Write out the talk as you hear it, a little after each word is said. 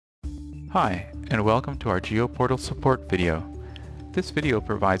Hi, and welcome to our GeoPortal support video. This video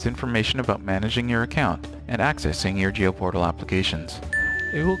provides information about managing your account and accessing your GeoPortal applications.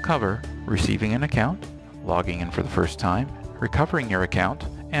 It will cover receiving an account, logging in for the first time, recovering your account,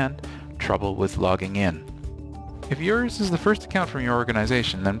 and trouble with logging in. If yours is the first account from your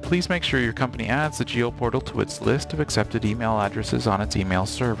organization, then please make sure your company adds the GeoPortal to its list of accepted email addresses on its email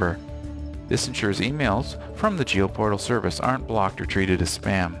server. This ensures emails from the GeoPortal service aren't blocked or treated as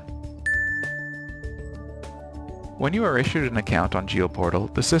spam. When you are issued an account on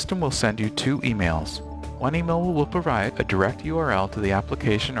GeoPortal, the system will send you two emails. One email will provide a direct URL to the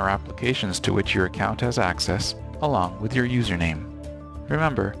application or applications to which your account has access, along with your username.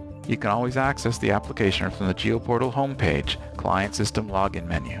 Remember, you can always access the application from the GeoPortal homepage, Client System Login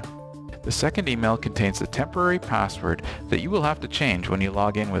menu. The second email contains a temporary password that you will have to change when you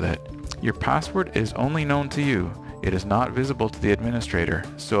log in with it. Your password is only known to you. It is not visible to the administrator,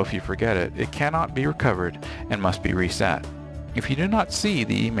 so if you forget it, it cannot be recovered and must be reset. If you do not see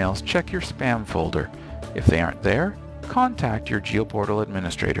the emails, check your spam folder. If they aren't there, contact your GeoPortal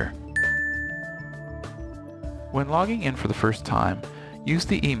administrator. When logging in for the first time, use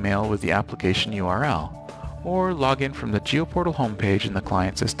the email with the application URL, or log in from the GeoPortal homepage in the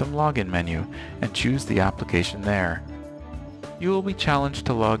Client System Login menu and choose the application there. You will be challenged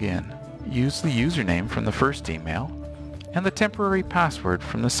to log in. Use the username from the first email and the temporary password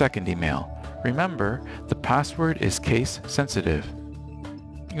from the second email. Remember, the password is case sensitive.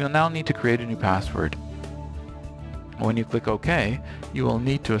 You will now need to create a new password. When you click OK, you will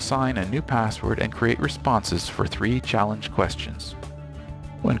need to assign a new password and create responses for 3 challenge questions.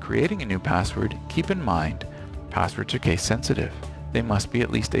 When creating a new password, keep in mind, passwords are case sensitive. They must be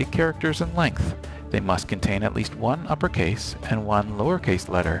at least 8 characters in length. They must contain at least 1 uppercase and 1 lowercase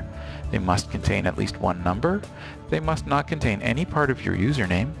letter. They must contain at least 1 number. They must not contain any part of your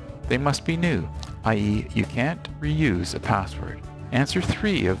username. They must be new, i.e. you can't reuse a password. Answer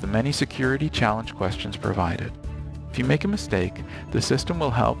 3 of the many security challenge questions provided. If you make a mistake, the system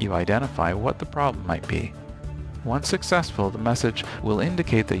will help you identify what the problem might be. Once successful, the message will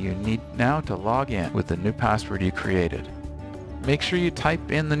indicate that you need now to log in with the new password you created. Make sure you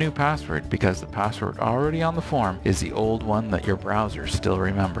type in the new password because the password already on the form is the old one that your browser still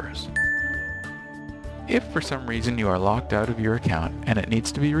remembers. If for some reason you are locked out of your account and it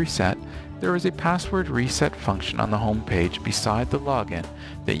needs to be reset, there is a password reset function on the home page beside the login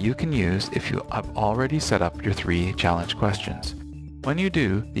that you can use if you have already set up your 3 challenge questions. When you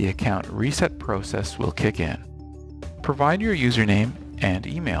do, the account reset process will kick in. Provide your username and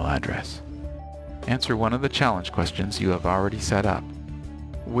email address. Answer one of the challenge questions you have already set up.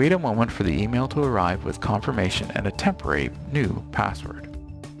 Wait a moment for the email to arrive with confirmation and a temporary new password.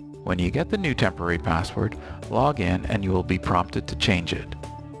 When you get the new temporary password, log in and you will be prompted to change it.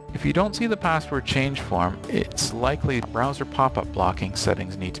 If you don't see the password change form, it's likely browser pop-up blocking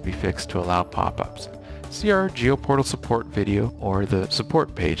settings need to be fixed to allow pop-ups. See our GeoPortal support video or the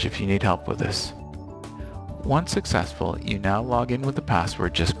support page if you need help with this. Once successful, you now log in with the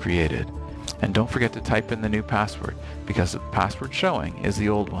password just created. And don't forget to type in the new password because the password showing is the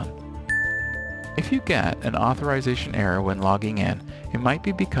old one. If you get an authorization error when logging in, it might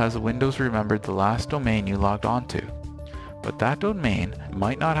be because Windows remembered the last domain you logged onto. But that domain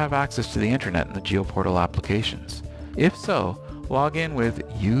might not have access to the internet in the GeoPortal applications. If so, log in with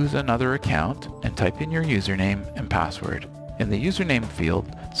Use Another Account and type in your username and password. In the username field,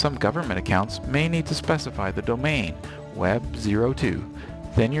 some government accounts may need to specify the domain web02.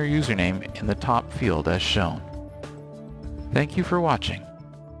 Then your username in the top field as shown. Thank you for watching.